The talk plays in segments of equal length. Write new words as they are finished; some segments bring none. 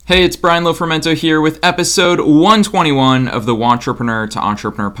Hey, it's Brian Lofermento here with episode 121 of the Wantrepreneur to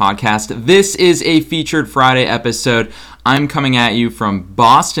Entrepreneur podcast. This is a featured Friday episode. I'm coming at you from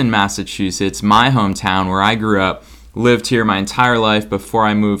Boston, Massachusetts, my hometown where I grew up, lived here my entire life before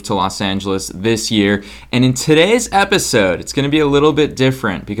I moved to Los Angeles this year. And in today's episode, it's going to be a little bit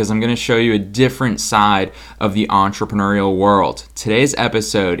different because I'm going to show you a different side of the entrepreneurial world. Today's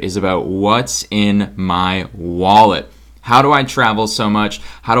episode is about what's in my wallet. How do I travel so much?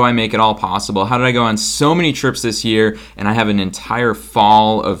 How do I make it all possible? How did I go on so many trips this year and I have an entire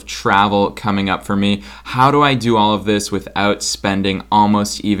fall of travel coming up for me? How do I do all of this without spending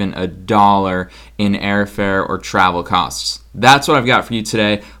almost even $1 in airfare or travel costs? That's what I've got for you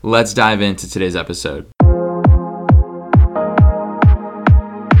today. Let's dive into today's episode.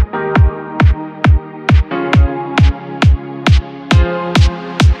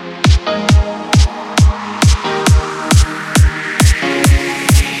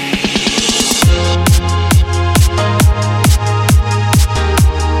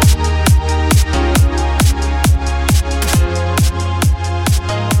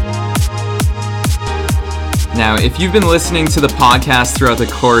 Now, if you've been listening to the podcast throughout the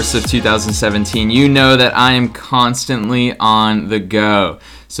course of 2017, you know that I am constantly on the go.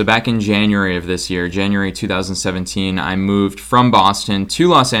 So back in January of this year, January 2017, I moved from Boston to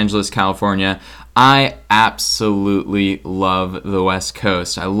Los Angeles, California. I absolutely love the West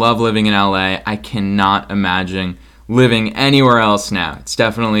Coast. I love living in LA. I cannot imagine living anywhere else now. It's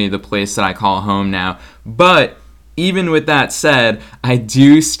definitely the place that I call home now. But even with that said, I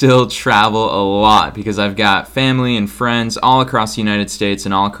do still travel a lot because I've got family and friends all across the United States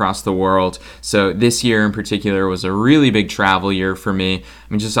and all across the world. So this year in particular was a really big travel year for me. I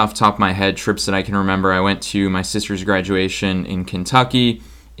mean, just off the top of my head, trips that I can remember, I went to my sister's graduation in Kentucky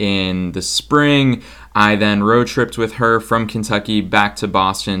in the spring. I then road tripped with her from Kentucky back to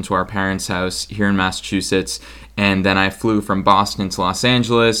Boston to our parents' house here in Massachusetts. And then I flew from Boston to Los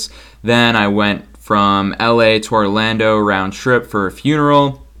Angeles. Then I went from LA to Orlando round trip for a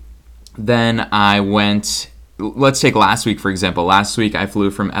funeral. Then I went, let's take last week for example. Last week I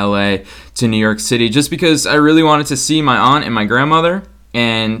flew from LA to New York City just because I really wanted to see my aunt and my grandmother.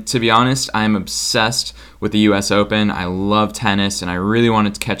 And to be honest, I'm obsessed with the US Open. I love tennis and I really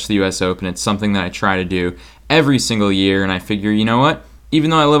wanted to catch the US Open. It's something that I try to do every single year. And I figure, you know what? Even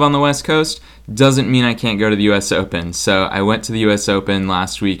though I live on the West Coast, doesn't mean I can't go to the US Open. So I went to the US Open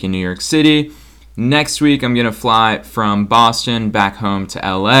last week in New York City. Next week, I'm going to fly from Boston back home to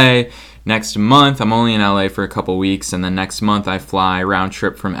LA. Next month, I'm only in LA for a couple weeks, and then next month I fly round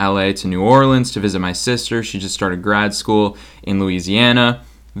trip from LA to New Orleans to visit my sister. She just started grad school in Louisiana.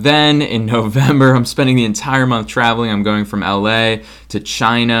 Then in November, I'm spending the entire month traveling. I'm going from LA to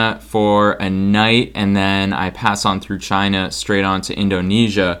China for a night, and then I pass on through China straight on to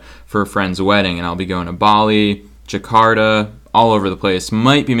Indonesia for a friend's wedding, and I'll be going to Bali, Jakarta, all over the place.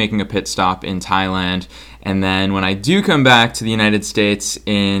 Might be making a pit stop in Thailand. And then when I do come back to the United States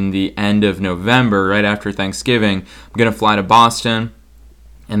in the end of November, right after Thanksgiving, I'm going to fly to Boston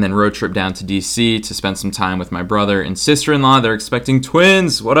and then road trip down to DC to spend some time with my brother and sister-in-law. They're expecting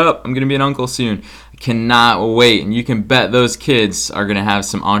twins. What up? I'm going to be an uncle soon. I cannot wait. And you can bet those kids are going to have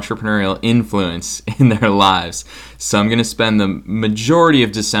some entrepreneurial influence in their lives. So I'm going to spend the majority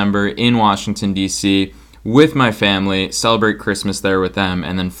of December in Washington, DC with my family, celebrate Christmas there with them,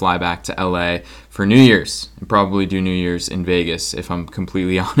 and then fly back to LA for New Year's, and probably do New Year's in Vegas, if I'm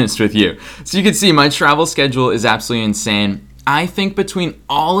completely honest with you. So you can see my travel schedule is absolutely insane. I think between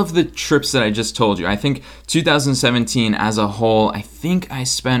all of the trips that I just told you, I think 2017 as a whole, I think I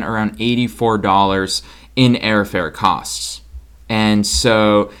spent around $84 in airfare costs. And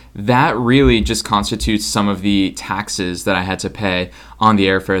so that really just constitutes some of the taxes that I had to pay on the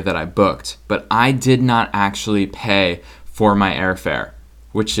airfare that I booked. But I did not actually pay for my airfare,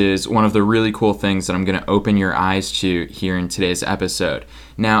 which is one of the really cool things that I'm going to open your eyes to here in today's episode.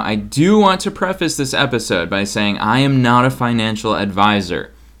 Now, I do want to preface this episode by saying I am not a financial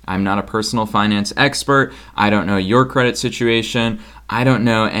advisor. I'm not a personal finance expert. I don't know your credit situation. I don't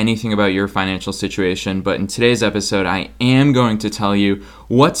know anything about your financial situation, but in today's episode, I am going to tell you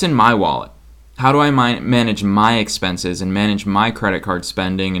what's in my wallet. How do I manage my expenses and manage my credit card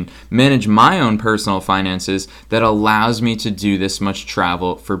spending and manage my own personal finances that allows me to do this much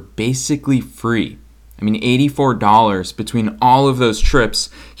travel for basically free? I mean, $84 between all of those trips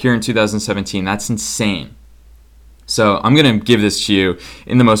here in 2017, that's insane. So I'm going to give this to you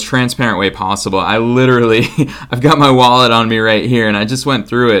in the most transparent way possible. I've got my wallet on me right here, and I just went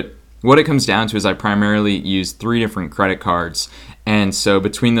through it. What it comes down to is I primarily use 3 different credit cards. And so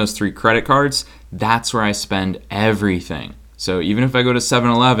between those 3 credit cards, that's where I spend everything. So even if I go to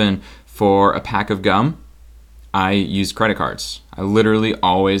 7-Eleven for a pack of gum, I use credit cards. I literally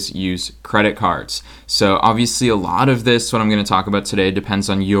always use credit cards. So obviously a lot of this, what I'm going to talk about today, depends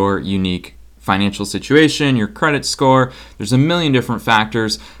on your unique financial situation, your credit score. There's a million different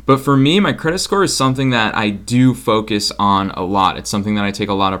factors. But for me, my credit score is something that I do focus on a lot. It's something that I take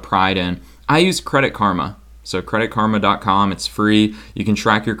a lot of pride in. I use Credit Karma. So creditkarma.com, it's free. You can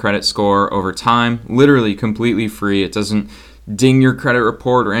track your credit score over time, literally completely free. It doesn't ding your credit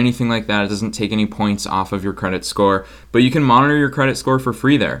report or anything like that. It doesn't take any points off of your credit score, but you can monitor your credit score for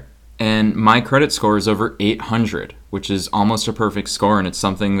free there. And my credit score is over 800, which is almost a perfect score, and it's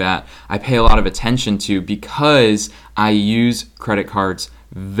something that I pay a lot of attention to because I use credit cards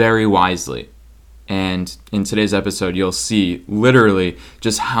very wisely. And in today's episode, you'll see literally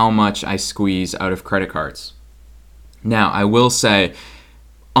just how much I squeeze out of credit cards. Now, I will say,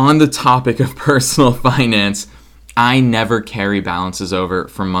 on the topic of personal finance, I never carry balances over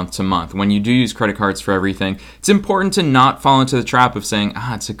from month to month. When you do use credit cards for everything, it's important to not fall into the trap of saying,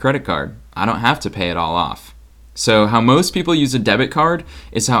 it's a credit card. I don't have to pay it all off. So how most people use a debit card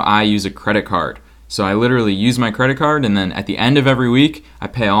is how I use a credit card. So I literally use my credit card, and then at the end of every week, I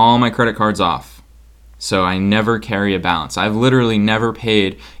pay all my credit cards off. So I never carry a balance. I've literally never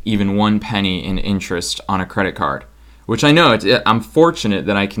paid even 1 penny in interest on a credit card, which I know I'm fortunate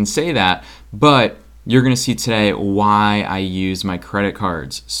that I can say that, but you're going to see today why I use my credit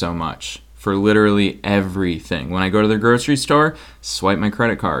cards so much for literally everything. When I go to the grocery store, swipe my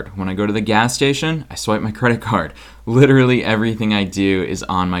credit card. When I go to the gas station, I swipe my credit card. Literally everything I do is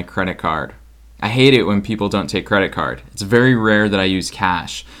on my credit card. I hate it when people don't take credit card. It's very rare that I use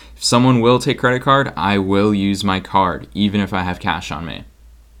cash. If someone will take credit card, I will use my card, even if I have cash on me.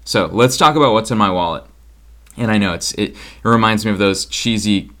 So let's talk about what's in my wallet. And I know it reminds me of those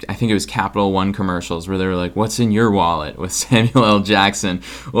cheesy, I think it was Capital One commercials where they were like, what's in your wallet with Samuel L. Jackson?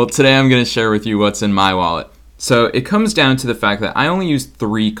 Well, today I'm going to share with you what's in my wallet. So it comes down to the fact that I only use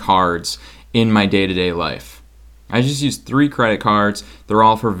 3 cards in my day-to-day life. I just use 3 credit cards. They're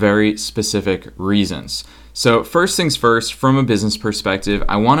all for very specific reasons. So first things first, from a business perspective,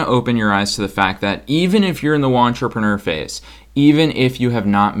 I want to open your eyes to the fact that even if you're in the entrepreneur phase, even if you have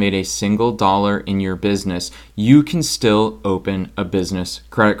not made a single dollar in your business, you can still open a business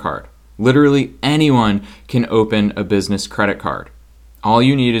credit card. Literally anyone can open a business credit card. All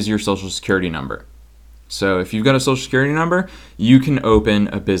you need is your social security number. So if you've got a social security number, you can open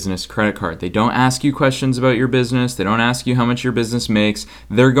a business credit card. They don't ask you questions about your business. They don't ask you how much your business makes.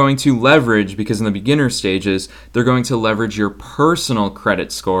 They're going to leverage, because in the beginner stages, they're going to leverage your personal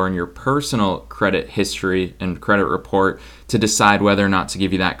credit score and your personal credit history and credit report to decide whether or not to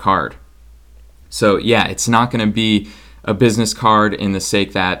give you that card. So yeah, it's not going to be a business card in the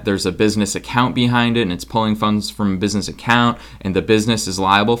sake that there's a business account behind it and it's pulling funds from a business account and the business is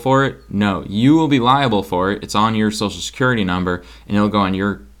liable for it. No, you will be liable for it. It's on your social security number and it'll go on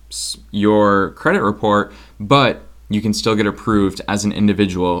your credit report, but you can still get approved as an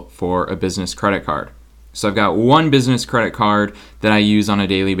individual for a business credit card. So I've got 1 business credit card that I use on a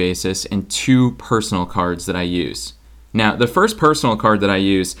daily basis and 2 personal cards that I use. Now, the first personal card that I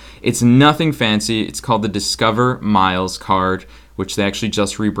use, it's nothing fancy. It's called the Discover Miles card, which they actually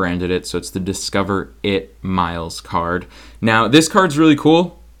just rebranded it. So it's the Discover It Miles card. Now, this card's really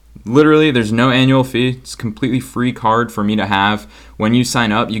cool. Literally, there's no annual fee. It's a completely free card for me to have. When you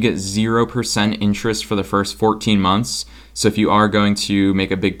sign up, you get 0% interest for the first 14 months. So if you are going to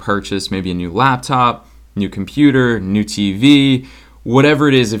make a big purchase, maybe a new laptop, new computer, new TV, whatever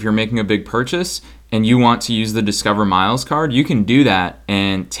it is, if you're making a big purchase, and you want to use the Discover Miles card, you can do that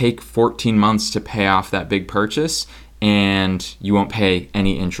and take 14 months to pay off that big purchase, and you won't pay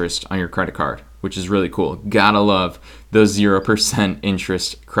any interest on your credit card, which is really cool. Gotta love those 0%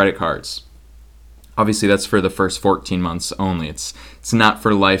 interest credit cards. Obviously, that's for the first 14 months only. It's not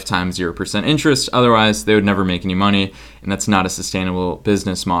for lifetime 0% interest. Otherwise, they would never make any money, and that's not a sustainable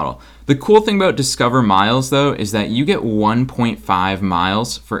business model. The cool thing about Discover Miles, though, is that you get 1.5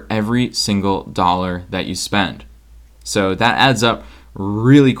 miles for every single dollar that you spend. So that adds up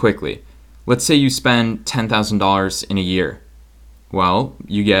really quickly. Let's say you spend $10,000 in a year. Well,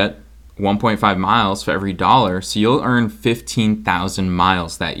 you get 1.5 miles for every dollar, so you'll earn 15,000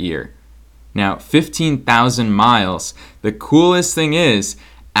 miles that year. Now, 15,000 miles, the coolest thing is,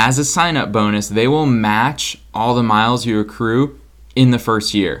 as a sign-up bonus, they will match all the miles you accrue in the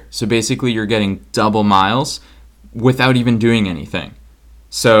first year. So basically, you're getting double miles without even doing anything.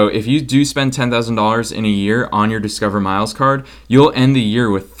 So if you do spend $10,000 in a year on your Discover Miles card, you'll end the year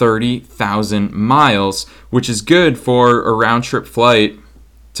with 30,000 miles, which is good for a round-trip flight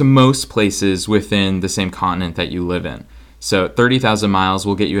to most places within the same continent that you live in. So 30,000 miles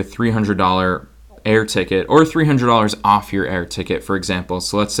will get you a $300 air ticket or $300 off your air ticket, for example.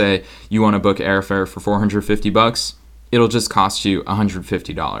 So let's say you want to book airfare for $450. It'll just cost you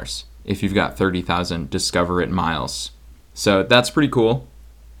 $150 if you've got 30,000 Discover It miles. So that's pretty cool.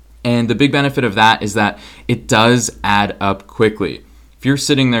 And the big benefit of that is that it does add up quickly. If you're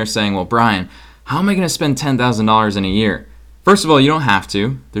sitting there saying, well, Brian, how am I going to spend $10,000 in a year? First of all, you don't have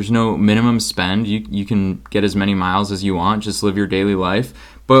to. There's no minimum spend. You can get as many miles as you want. Just live your daily life.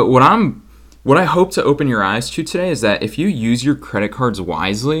 But what I hope to open your eyes to today is that if you use your credit cards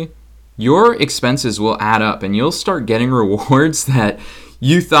wisely, your expenses will add up and you'll start getting rewards that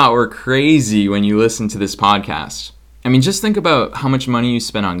you thought were crazy when you listened to this podcast. I mean, just think about how much money you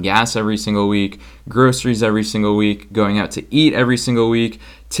spend on gas every single week, groceries every single week, going out to eat every single week,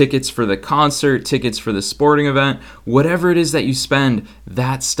 tickets for the concert, tickets for the sporting event, whatever it is that you spend,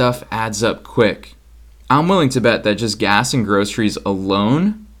 that stuff adds up quick. I'm willing to bet that just gas and groceries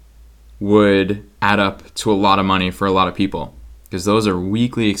alone would add up to a lot of money for a lot of people because those are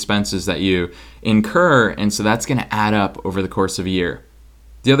weekly expenses that you incur, and so that's going to add up over the course of a year.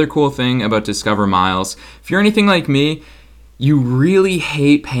 The other cool thing about Discover Miles, if you're anything like me, you really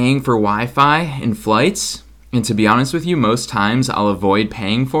hate paying for Wi-Fi in flights. And to be honest with you, most times I'll avoid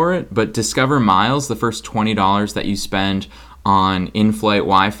paying for it. But Discover Miles, the first $20 that you spend on in-flight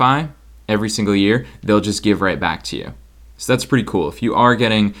Wi-Fi every single year, they'll just give right back to you. So that's pretty cool. If you are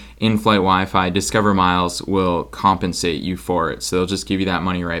getting in-flight Wi-Fi, Discover Miles will compensate you for it. So they'll just give you that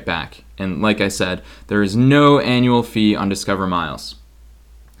money right back. And like I said, there is no annual fee on Discover Miles.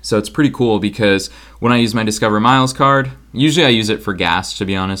 So it's pretty cool because when I use my Discover Miles card, usually I use it for gas, to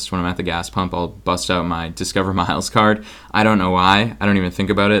be honest. When I'm at the gas pump, I'll bust out my Discover Miles card. I don't know why. I don't even think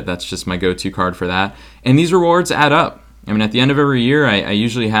about it. That's just my go-to card for that. And these rewards add up. I mean, at the end of every year, I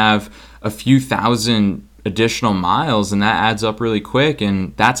usually have a few thousand additional miles, and that adds up really quick.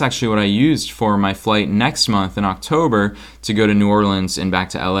 And that's actually what I used for my flight next month in October to go to New Orleans and back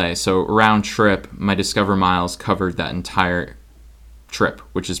to LA. So round trip, my Discover Miles covered that entire trip,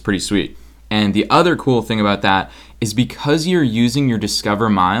 which is pretty sweet. And the other cool thing about that is because you're using your Discover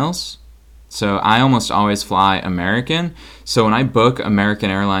Miles, so I almost always fly American. So when I book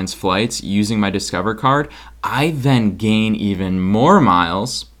American Airlines flights using my Discover card, I then gain even more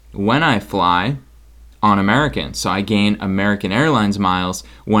miles when I fly on American. So I gain American Airlines miles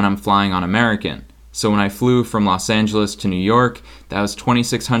when I'm flying on American. So when I flew from Los Angeles to New York, that was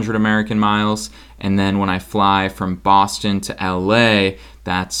 2,600 American miles. And then when I fly from Boston to LA,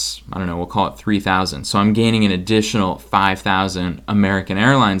 that's, I don't know, we'll call it 3,000. So I'm gaining an additional 5,000 American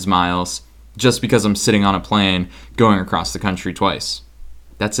Airlines miles just because I'm sitting on a plane going across the country twice.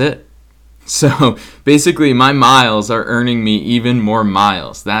 That's it. So basically my miles are earning me even more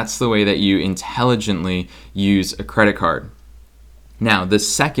miles. That's the way that you intelligently use a credit card. Now, the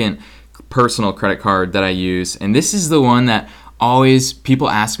second personal credit card that I use, and this is the one that always people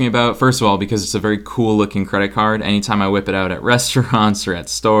ask me about, first of all, because it's a very cool looking credit card. Anytime I whip it out at restaurants or at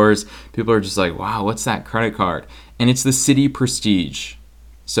stores, people are just like, wow, what's that credit card? And it's the Citi Prestige.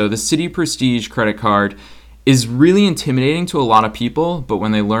 So the Citi Prestige credit card is really intimidating to a lot of people, but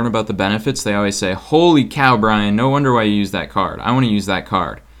when they learn about the benefits, they always say, holy cow, Brian, no wonder why you use that card. I want to use that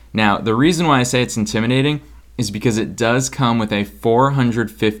card. Now, the reason why I say it's intimidating is because it does come with a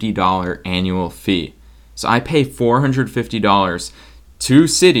 $450 annual fee. So I pay $450 to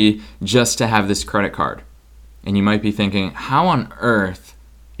Citi just to have this credit card. And you might be thinking, how on earth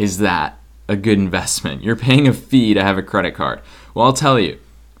is that a good investment? You're paying a fee to have a credit card. Well, I'll tell you.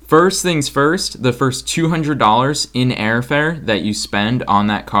 First things first, the first $200 in airfare that you spend on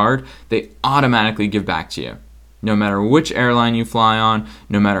that card, they automatically give back to you. No matter which airline you fly on,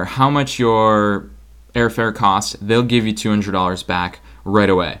 no matter how much your airfare costs, they'll give you $200 back right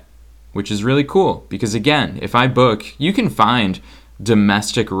away, which is really cool because, again, if I book, you can find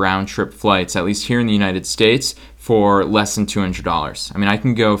domestic round-trip flights, at least here in the United States, for less than $200. I mean, I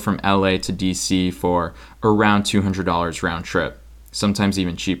can go from LA to DC for around $200 round trip, sometimes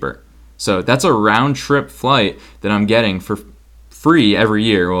even cheaper. So that's a round-trip flight that I'm getting for free every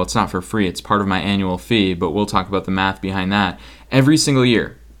year. Well, it's not for free, it's part of my annual fee, but we'll talk about the math behind that every single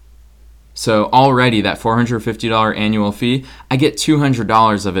year. So already that $450 annual fee, I get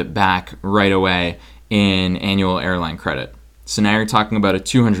 $200 of it back right away in annual airline credit. So now you're talking about a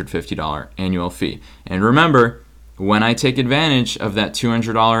 $250 annual fee. And remember, when I take advantage of that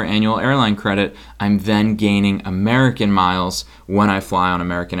 $200 annual airline credit, I'm then gaining American miles when I fly on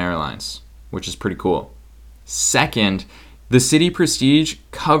American Airlines, which is pretty cool. Second, the Citi Prestige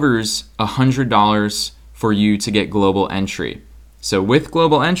covers $100 for you to get global entry. So with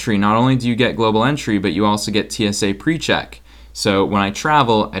Global Entry, not only do you get Global Entry, but you also get TSA PreCheck. So when I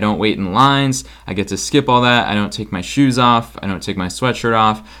travel, I don't wait in lines. I get to skip all that. I don't take my shoes off. I don't take my sweatshirt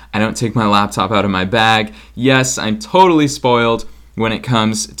off. I don't take my laptop out of my bag. Yes, I'm totally spoiled when it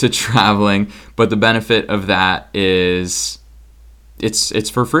comes to traveling, but the benefit of that is it's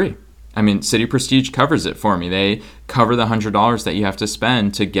for free. I mean, City Prestige covers it for me. They cover the $100 that you have to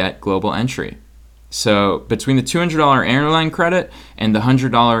spend to get Global Entry. So between the $200 airline credit and the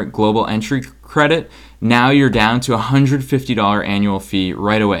 $100 Global Entry credit, now you're down to a $150 annual fee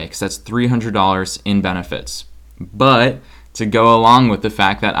right away, because that's $300 in benefits. But to go along with the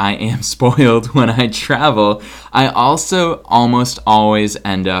fact that I am spoiled when I travel, I also almost always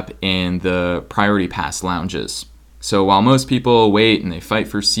end up in the Priority Pass lounges. So while most people wait and they fight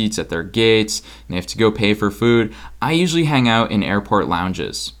for seats at their gates and they have to go pay for food, I usually hang out in airport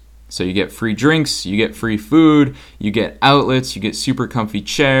lounges. So you get free drinks, you get free food, you get outlets, you get super comfy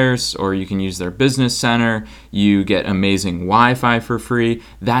chairs, or you can use their business center, you get amazing Wi-Fi for free.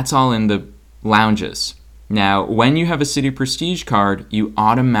 That's all in the lounges. Now, when you have a City Prestige card, you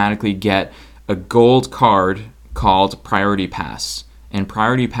automatically get a gold card called Priority Pass. And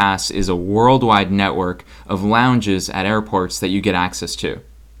Priority Pass is a worldwide network of lounges at airports that you get access to.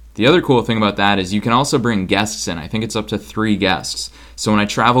 The other cool thing about that is you can also bring guests in. I think it's up to 3 guests. So when I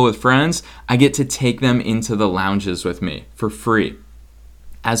travel with friends, I get to take them into the lounges with me for free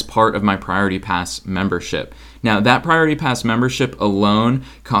as part of my Priority Pass membership. Now, that Priority Pass membership alone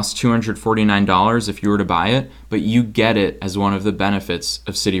costs $249 if you were to buy it, but you get it as one of the benefits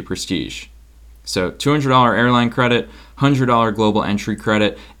of City Prestige. So $200 airline credit, $100 Global Entry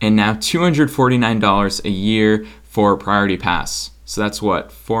credit, and now $249 a year for Priority Pass. So that's what,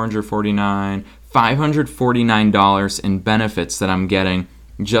 $549 in benefits that I'm getting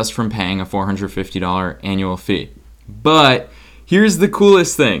just from paying a $450 annual fee. But here's the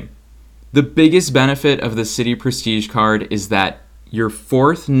coolest thing. The biggest benefit of the City Prestige card is that your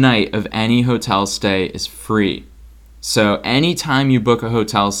 4th night of any hotel stay is free. So anytime you book a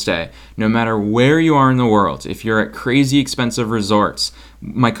hotel stay, no matter where you are in the world, if you're at crazy expensive resorts,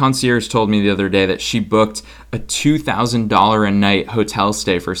 my concierge told me the other day that she booked a $2,000 a night hotel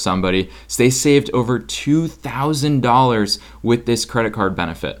stay for somebody. So they saved over $2,000 with this credit card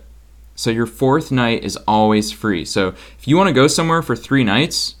benefit. So your 4th night is always free. So if you want to go somewhere for 3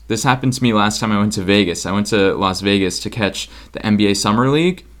 nights, this happened to me last time I went to Vegas. I went to Las Vegas to catch the NBA Summer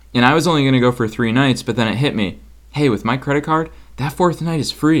League, and I was only going to go for 3 nights, but then it hit me. Hey, with my credit card, that 4th night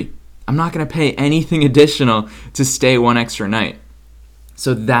is free. I'm not going to pay anything additional to stay 1 extra night.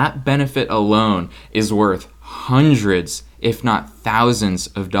 So that benefit alone is worth hundreds, if not thousands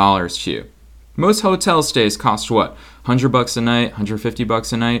of dollars to you. Most hotel stays cost what? $100 a night,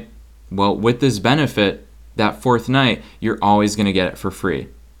 $150 a night? Well, with this benefit, that 4th night, you're always going to get it for free.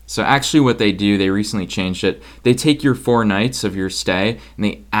 So actually what they do, they recently changed it. They take your 4 nights of your stay and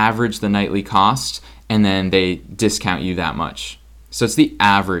they average the nightly cost, and then they discount you that much. So it's the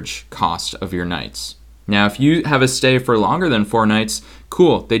average cost of your nights. Now, if you have a stay for longer than 4 nights,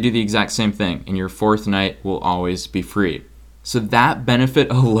 cool, they do the exact same thing, and your 4th night will always be free. So that benefit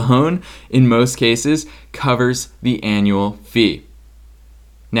alone, in most cases, covers the annual fee.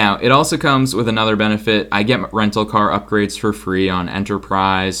 Now, it also comes with another benefit. I get rental car upgrades for free on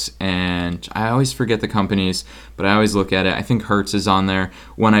Enterprise, and I always forget the companies, but I always look at it. I think Hertz is on there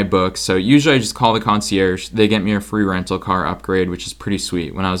when I book. So usually I just call the concierge. They get me a free rental car upgrade, which is pretty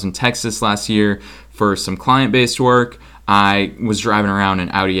sweet. When I was in Texas last year for some client-based work, I was driving around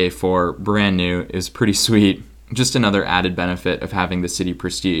an Audi A4, brand new. It was pretty sweet. Just another added benefit of having the City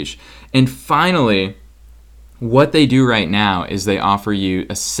Prestige. And finally, what they do right now is they offer you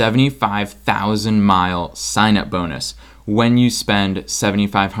a 75,000 mile sign-up bonus when you spend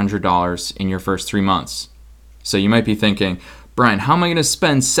 $7,500 in your first 3 months. So you might be thinking, Brian, how am I going to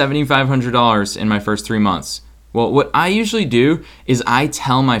spend $7,500 in my first 3 months? Well, what I usually do is I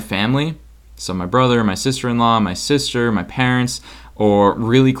tell my family, so my brother, my sister-in-law, my sister, my parents, or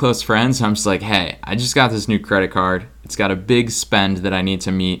really close friends, I'm just like, hey, I just got this new credit card. It's got a big spend that I need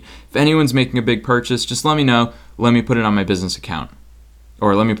to meet. If anyone's making a big purchase, just let me know. Let me put it on my business account.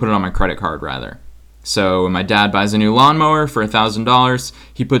 Or let me put it on my credit card, rather. So when my dad buys a new lawnmower for $1,000,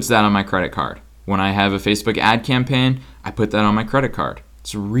 he puts that on my credit card. When I have a Facebook ad campaign, I put that on my credit card.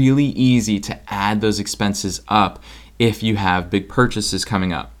 It's really easy to add those expenses up if you have big purchases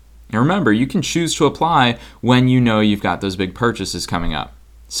coming up. And remember, you can choose to apply when you know you've got those big purchases coming up.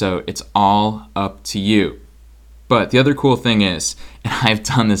 So it's all up to you. But the other cool thing is, and I've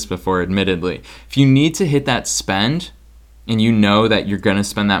done this before admittedly, if you need to hit that spend and you know that you're going to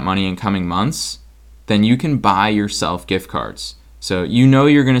spend that money in coming months, then you can buy yourself gift cards. So you know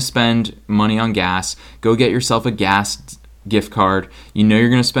you're going to spend money on gas. Go get yourself a gas gift card. You know you're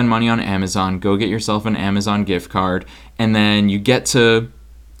going to spend money on Amazon. Go get yourself an Amazon gift card. And then you get to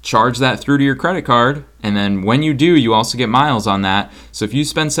charge that through to your credit card. And then when you do, you also get miles on that. So if you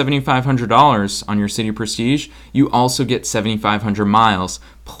spend $7,500 on your Citi Prestige, you also get 7,500 miles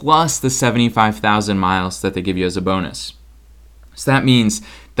plus the 75,000 miles that they give you as a bonus. So that means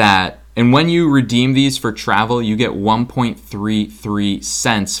that, and when you redeem these for travel, you get 1.33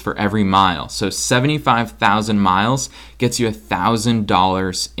 cents for every mile. So 75,000 miles gets you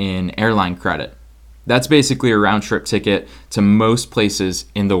 $1,000 in airline credit. That's basically a round trip ticket to most places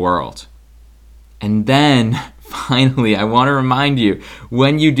in the world. And then finally, I want to remind you,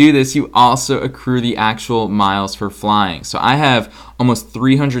 when you do this, you also accrue the actual miles for flying. So I have almost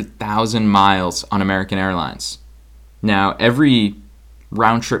 300,000 miles on American Airlines. Now, every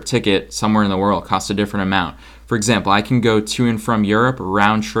round trip ticket somewhere in the world costs a different amount. For example, I can go to and from Europe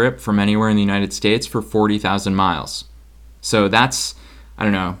round trip from anywhere in the United States for 40,000 miles. So that's, I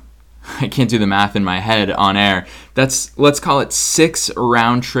don't know, I can't do the math in my head on air. That's, let's call it 6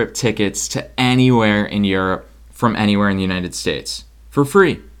 round trip tickets to anywhere in Europe from anywhere in the United States for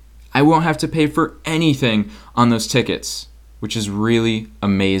free. I won't have to pay for anything on those tickets, which is really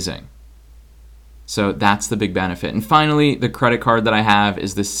amazing. So that's the big benefit. And finally, the credit card that I have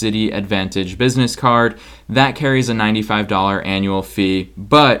is the Citi Advantage Business Card. That carries a $95 annual fee,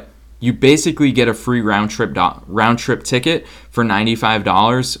 but you basically get a free round trip ticket for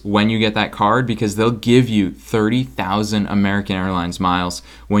 $95 when you get that card, because they'll give you 30,000 American Airlines miles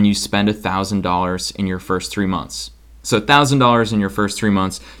when you spend $1,000 in your first 3 months. So $1,000 in your first 3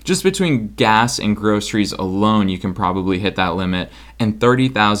 months, just between gas and groceries alone, you can probably hit that limit. And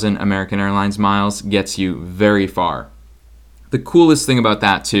 30,000 American Airlines miles gets you very far. The coolest thing about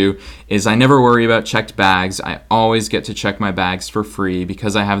that too is I never worry about checked bags. I always get to check my bags for free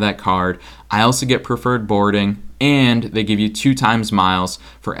because I have that card. I also get preferred boarding, and they give you 2 times miles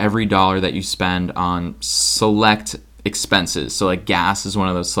for every dollar that you spend on select expenses. So like gas is one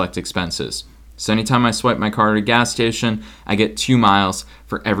of those select expenses. So anytime I swipe my card at a gas station, I get 2 miles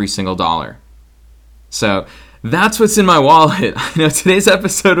for every single dollar. So that's what's in my wallet. I know today's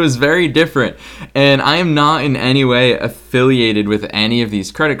episode was very different, and I am not in any way affiliated with any of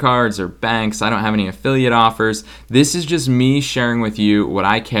these credit cards or banks. I don't have any affiliate offers. This is just me sharing with you what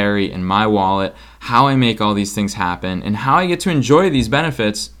I carry in my wallet, how I make all these things happen, and how I get to enjoy these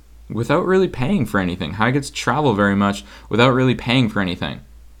benefits without really paying for anything, how I get to travel very much without really paying for anything.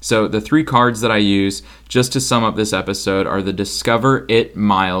 So the 3 cards that I use, just to sum up this episode, are the Discover It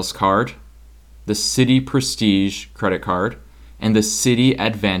Miles card, the Citi Prestige credit card, and the Citi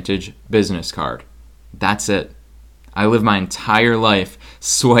Advantage business card. That's it. I live my entire life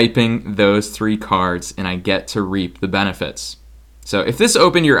swiping those 3 cards, and I get to reap the benefits. So if this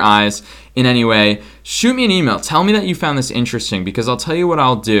opened your eyes in any way, shoot me an email. Tell me that you found this interesting, because I'll tell you what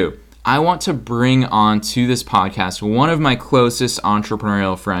I'll do. I want to bring on to this podcast one of my closest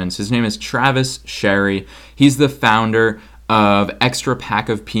entrepreneurial friends. His name is Travis Sherry. He's the founder of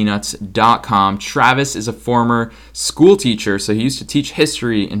extrapackofpeanuts.com. Travis is a former school teacher, so he used to teach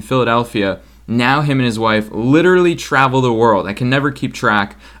history in Philadelphia. Now him and his wife literally travel the world. I can never keep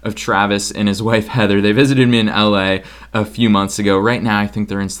track of Travis and his wife Heather. They visited me in LA a few months ago. Right now I think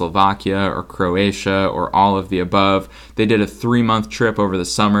they're in Slovakia or Croatia or all of the above. They did a 3-month trip over the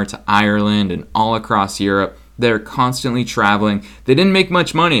summer to Ireland and all across Europe. They're constantly traveling. They didn't make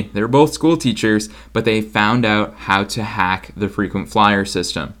much money. They were both school teachers, but they found out how to hack the frequent flyer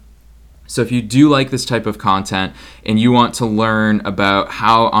system. So if you do like this type of content and you want to learn about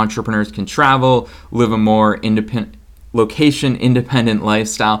how entrepreneurs can travel, live a more location-independent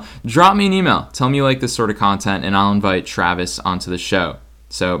lifestyle, drop me an email. Tell me you like this sort of content, and I'll invite Travis onto the show.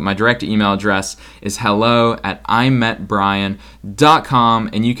 So my direct email address is hello@imetbrian.com,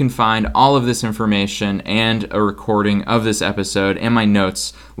 and you can find all of this information and a recording of this episode and my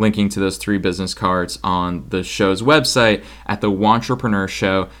notes linking to those 3 business cards on the show's website at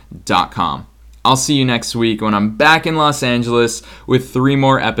thewantrepreneurshow.com. I'll see you next week when I'm back in Los Angeles with 3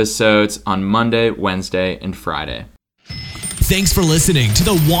 more episodes on Monday, Wednesday, and Friday. Thanks for listening to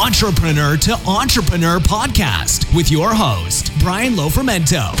the Wantrepreneur to Entrepreneur podcast with your host, Brian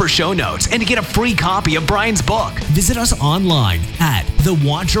Lofermento. For show notes and to get a free copy of Brian's book, visit us online at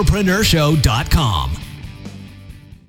thewantrepreneurshow.com.